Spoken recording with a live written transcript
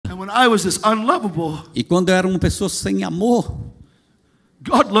And when I was this unlovable, E quando eu era uma pessoa sem amor,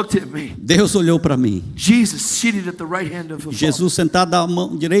 God looked at me. Deus olhou para mim. Jesus seated at the right hand of the Father. Jesus sentado à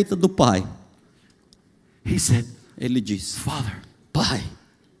mão direita do Pai. He said, Ele disse: Father, Pai,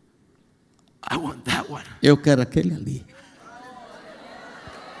 I want that one. eu quero aquele ali.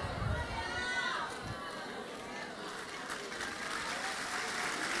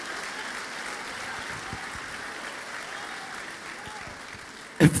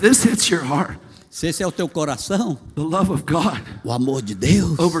 If this hits your heart, Se esse é o teu coração, the love of God o amor de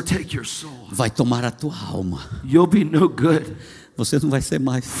Deus overtake your soul. vai tomar a tua alma. You'll be no good Você não vai ser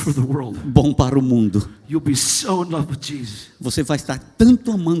mais for the world. bom para o mundo. You'll be so in love with Jesus. Você vai estar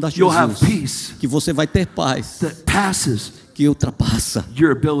tanto amando a You'll have Jesus peace que você vai ter paz that passes que ultrapassa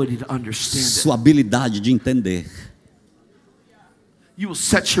your ability to understand it. sua habilidade de entender. You will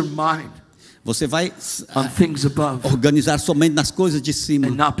set your mind Você vai on things above organizar somente nas coisas de cima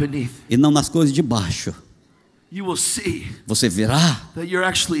and not beneath. e não nas coisas de baixo. You will see Você verá that you're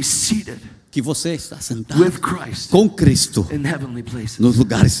actually seated que você está sentado with Christ com Cristo in heavenly places. nos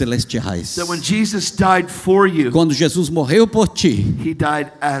lugares celestiais. That when Jesus died for you, Quando Jesus morreu por ti, He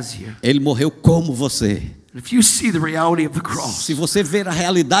died as you. Ele morreu como você. If you see the reality of the cross, Se você ver a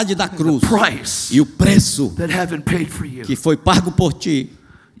realidade da cruz the price e o preço that heaven paid for you, que foi pago por ti,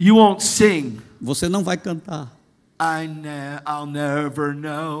 you won't sing, você não vai cantar. I'll never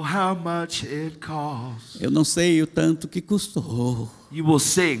know how much it costs. Eu não sei o tanto que custou. You will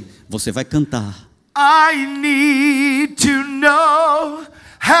sing, Você vai cantar. I need to know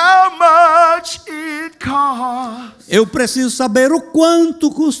how much it costs. Eu preciso saber o quanto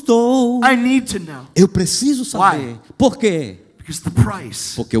custou. I need to know. Eu preciso saber. Why? Por quê? Because the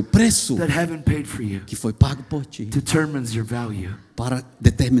price Porque o preço that heaven paid for you que foi pago por ti determines your value. para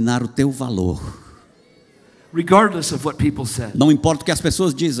determinar o teu valor. Regardless of what people said. Não importa o que as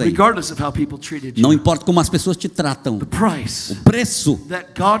pessoas dizem. Regardless of how people treated you. Não importa como as pessoas te tratam. The price O preço that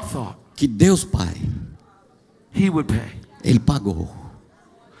God thought que Deus Pai, He would pay. Ele pagou.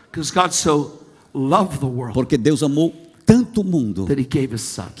 Because God so loved the world Porque Deus amou tanto o mundo that He gave His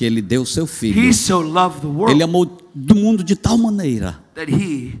Son. que Ele deu o seu filho. He so loved the Ele world amou do mundo de tal maneira that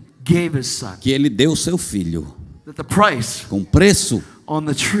He gave His Son. que Ele deu o seu filho. That the price Com preço on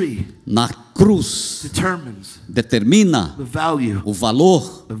the tree na cruz determines determina the value o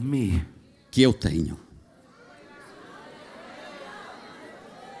valor of me. que eu tenho.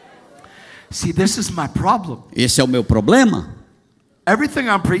 See, this is my problem. Esse é o meu problema. Everything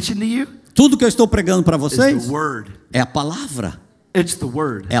I'm preaching to you Tudo que eu estou pregando para is vocês the Word. é a palavra. It's the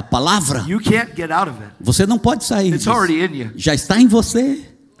Word. É a palavra. You can't get out of it. Você não pode sair It's disso. already in you. Já está em você.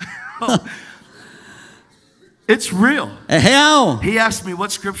 It's real. É real. He asked me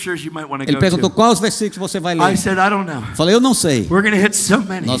what scriptures you might want to Ele go perguntou to. quais versículos você vai I ler. said, I don't know. Falei, eu não sei. We're going to hit so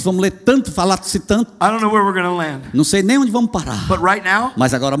many. Nós vamos ler tanto, falar-se tanto. I don't know where we're going to land. Não sei nem onde vamos parar. But right now,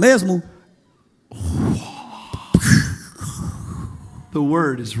 Mas agora mesmo, the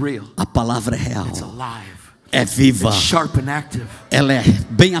Word is real. a palavra é real. It's alive. É viva. It's sharp and active. Ela é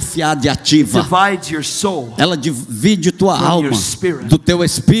bem afiada e ativa. Divides your soul. Ela divide tua From alma your spirit. do teu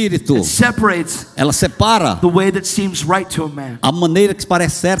espírito. It separates Ela separa the way that seems right to a man a maneira que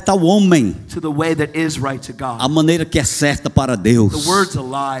parece certa ao homem, to the way that is right to a God. maneira que é certa para Deus. The Word's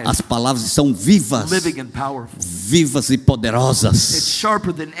alive, As palavras são vivas, living and powerful. vivas e It's poderosas.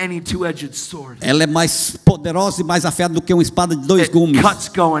 sharper than any two-edged sword. Ela é mais poderosa e mais afiada do que uma espada de dois It gumes, cuts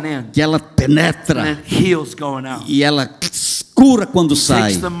going in que ela and penetra it heals going out. e ela cura quando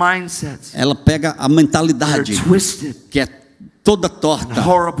sai. Takes the mindsets Ela pega a that are mentalidade twisted que é toda and torta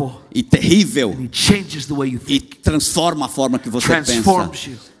horrible, e terrível and He changes the way you e think. transforma a forma que você pensa. Transforms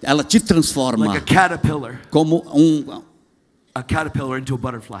you Ela te transforma like a caterpillar como into a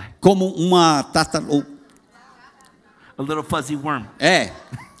butterfly, uma tartaruga. a little fuzzy worm.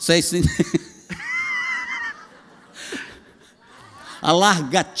 Sei sim. A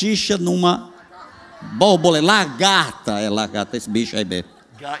lagartixa numa borboleta. Lagarta. É lagarta esse bicho aí mesmo.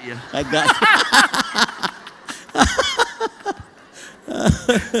 Got you. É gato.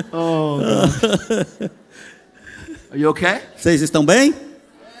 Oh, gosh. Are you okay? Vocês estão bem?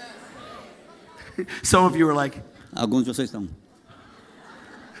 Some of you are like, Alguns de vocês estão.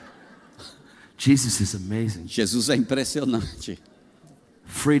 Jesus is amazing. Jesus é impressionante.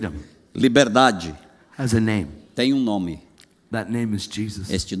 Freedom Liberdade has a name. tem um nome. That name is Jesus.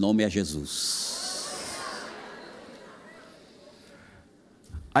 Este nome é Jesus.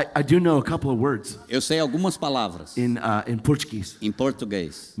 I do know a couple of words Eu sei algumas palavras in Português. em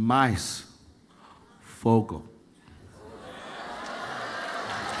português. Mais fogo.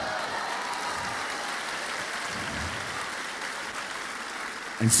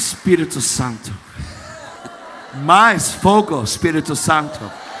 Espírito Santo. Mais fogo, Espírito Santo.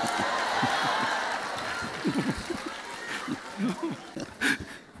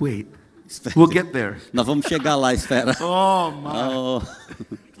 Wait, we'll get there. Nós vamos chegar lá, espera. Oh my.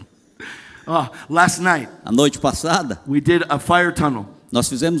 Oh, last night, A noite passada, we did a fire tunnel. nós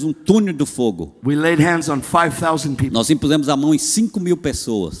fizemos um túnel do fogo. We laid hands on 5,000 people. Nós impusemos a mão em 5.000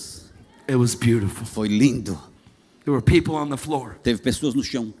 pessoas. It was beautiful. Foi lindo. There were people on the floor. Teve pessoas no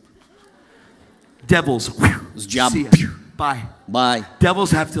chão. Devils. Os diabos. See it. Bye. Vai.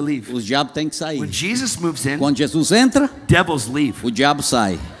 Devils have to leave. Os diabos têm que sair. When Jesus moves in, Quando Jesus entra, devils leave. o diabo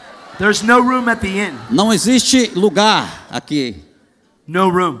sai. There's no room at the inn. Não existe lugar aqui. No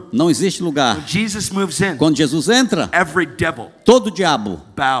room. Não existe lugar. When Jesus moves in, Quando Jesus entra, every devil todo diabo,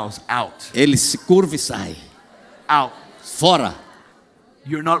 bows out. ele se curva e sai. Out. Fora.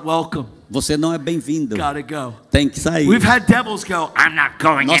 You're not welcome. Você não é bem-vindo. Gotta go. Tem que sair. We've had devils go, I'm not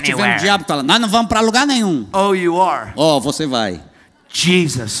going Nós tivemos anywhere. diabo falando, nós não vamos para lugar nenhum. Oh, you are. Você vai.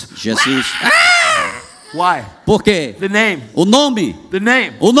 Jesus. Jesus. Why? Por quê? The name. O nome. The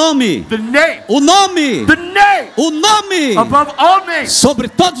name. O nome. The name. O nome. The name. O nome. Above all names. Sobre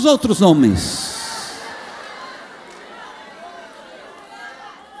todos os outros nomes.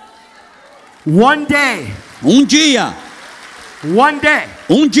 One day. Um dia. One day.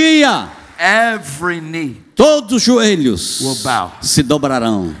 Um dia. Every knee Todos os joelhos will bow. se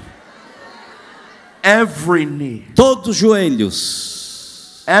dobrarão. Every knee. Todos os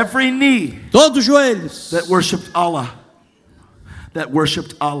joelhos. Every knee Todos os joelhos that worshipped Allah. That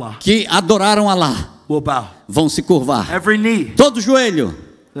worshipped Allah que adoraram Alá will bow. vão se curvar. Every knee Todo joelho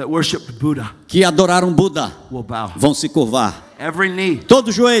that worshipped Buddha que adoraram Buda will bow. vão se curvar. Every knee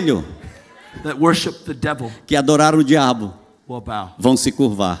Todo joelho that worshipped the devil que adoraram o diabo will bow. vão se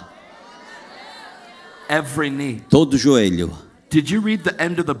curvar. Every knee. Todo joelho. Did you read the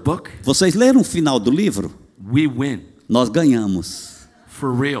end of the book? Vocês leram o final do livro? We win. Nós ganhamos.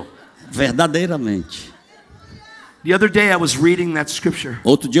 For real. Verdadeiramente. The other day I was reading that scripture.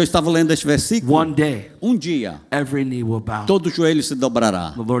 Outro dia eu estava lendo este versículo. One day, Um dia, every knee will bow. todo joelho se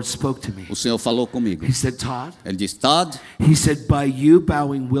dobrará. The Lord spoke to me. O Senhor falou comigo. He said, Todd, Ele disse, Todd, he said, by you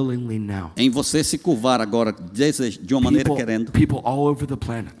bowing willingly now, em você se curvar agora de uma maneira querendo, people all over the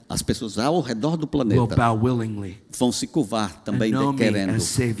planet as pessoas ao redor do will planeta bow willingly. vão se curvar também And know me querendo as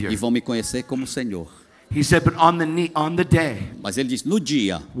Savior. e vão me conhecer como Senhor. He said, but on the day Mas ele disse, no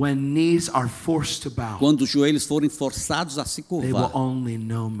dia, when knees are forced to bow, quando os joelhos forem forçados a se they will curvar, only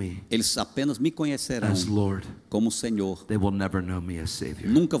know me eles apenas me conhecerão as Lord. como Senhor. They will never know me as Savior.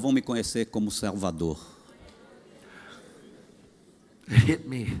 Nunca vão me conhecer como Salvador. It hit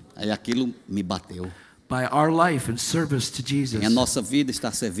me. Aí aquilo me bateu. By our life and service to Jesus, Em a nossa vida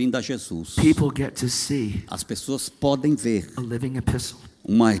está servindo a Jesus. people get to see As pessoas podem ver a living epistle,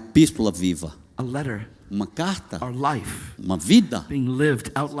 uma epístola viva, a letter, uma carta, our life uma vida being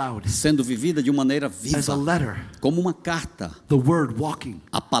lived out loud sendo vivida de uma maneira as a viva, letter, como uma carta, the word walking,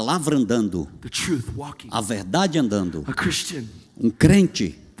 a palavra andando, the truth walking. a verdade andando. A Christian Um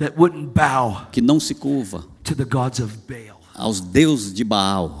crente that wouldn't bow que não se curva to the gods of Baal. aos deuses de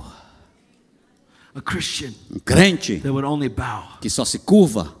Baal. A Christian Um crente that would only bow que só se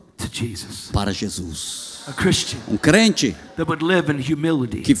curva to Jesus. para Jesus. A Christian Um crente that would live in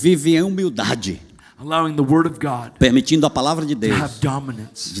humility, que vive em humildade, allowing the word of God permitindo a palavra de to Deus have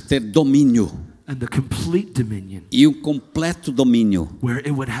dominance de ter domínio and the complete dominion, e o completo domínio, where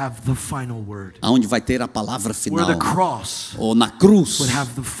it would have the final word, aonde vai ter a palavra where final, the cross ou na cruz, would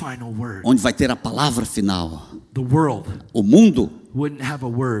have the final word. onde vai ter a palavra final. The world O mundo wouldn't have a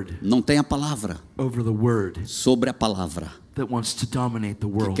word não tem a palavra over the word sobre a palavra that wants to dominate the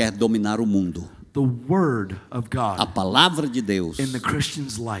que world. quer dominar o mundo. The word of A God palavra de Deus in the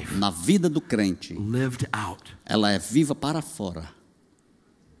Christian's life na vida do crente, lived out ela é viva para fora.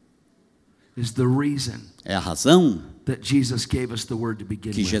 is the reason É a razão that Jesus gave us the word to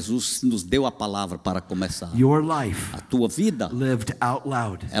begin que with. Jesus nos deu a palavra para começar. Your life A tua vida, lived out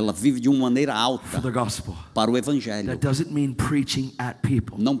loud ela vive de uma maneira for alta the gospel. para o evangelho. That doesn't mean preaching at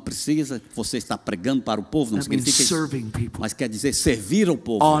people. Não precisa você estar pregando para o povo, não That means significa isso, serving people, mas quer dizer servir ao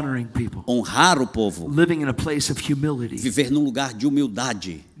povo, honoring people, honrar o povo, living in a place of humility, viver num lugar de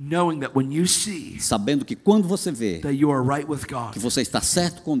humildade, knowing that when you see sabendo que quando você vê that you are right with God, que você está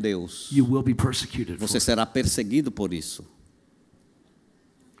certo com Deus, you will be persecuted for você it. será perseguido por isso.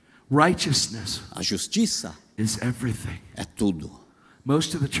 Righteousness A justiça is everything. é tudo.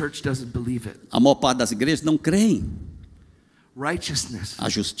 Most of the church doesn't believe it. A maior parte das igrejas não creem. Righteousness A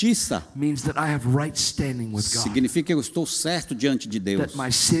justiça means that I have right standing with God, significa que eu estou certo diante de Deus, that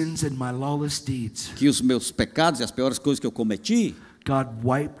my sins and my lawless deeds que os meus pecados e as piores coisas que eu cometi God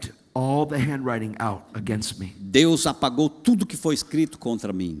wiped all the handwriting out against me. Deus apagou tudo que foi escrito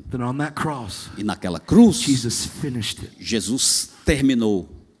contra mim. Then on that cross, E naquela cruz, Jesus finished it. Jesus terminou.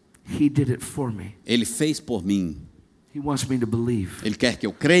 He did it for me. Ele fez por mim. He wants me to believe Ele quer que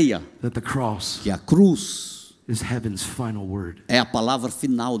eu creia that the cross que a cruz is heaven's final word. é a palavra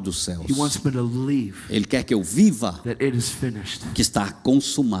final dos céus. He wants me to believe Ele quer que eu viva that it is finished. que está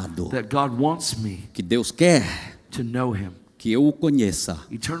consumado. That God wants me Que Deus quer to know Him. que eu o conheça.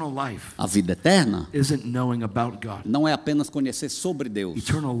 Eternal life A vida eterna isn't knowing about God. não é apenas conhecer sobre Deus.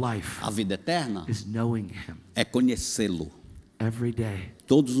 Eternal life A vida eterna is knowing Him é conhecê-lo every day,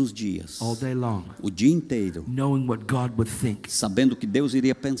 todos os dias, all day long, o dia inteiro, knowing what God would think sabendo o que Deus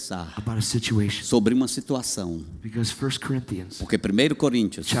iria pensar about a situation. sobre uma situação. Because 1 Corinthians Porque 1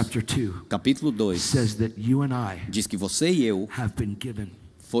 Coríntios, chapter 2 capítulo 2, says that you and I diz que você e eu have been given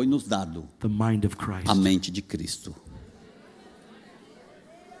foi nos dado the mind of Christ. a mente de Cristo.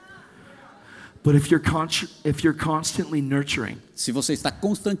 But if you're constantly nurturing Se você está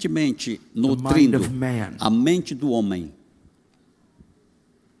constantemente the mind nutrindo of man, a mente do homem,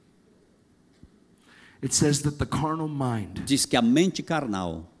 it says that the carnal mind diz que a mente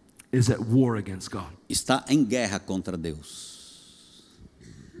carnal is at war against God. está em guerra contra Deus.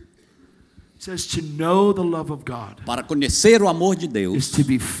 It says to know the love of God Para conhecer o amor de is Deus to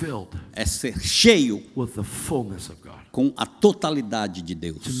be filled é ser cheio with the fullness of God. com a totalidade de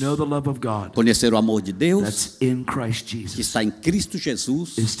Deus. To know the love of God Conhecer o amor de Deus that's in Christ que Jesus está em Cristo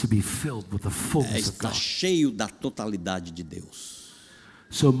Jesus is to be filled with the é fullness of estar God. cheio da totalidade de Deus.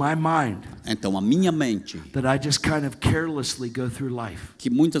 So my mind, Então a minha mente, that I just kind of carelessly go through life, que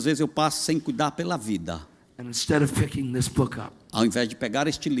muitas vezes eu passo sem cuidar pela vida, and instead of picking this book up, ao invés de pegar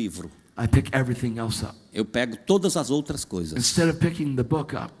este livro, I pick everything else up. eu pego todas as outras coisas. Instead of picking the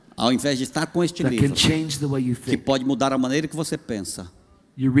book up Ao invés de estar com este that can livro, change the way you que think, pode mudar a maneira que você pensa,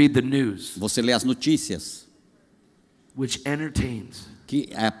 you read the news, você lê as notícias, which entertains que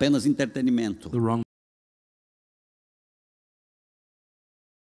é apenas entretenimento, the wrong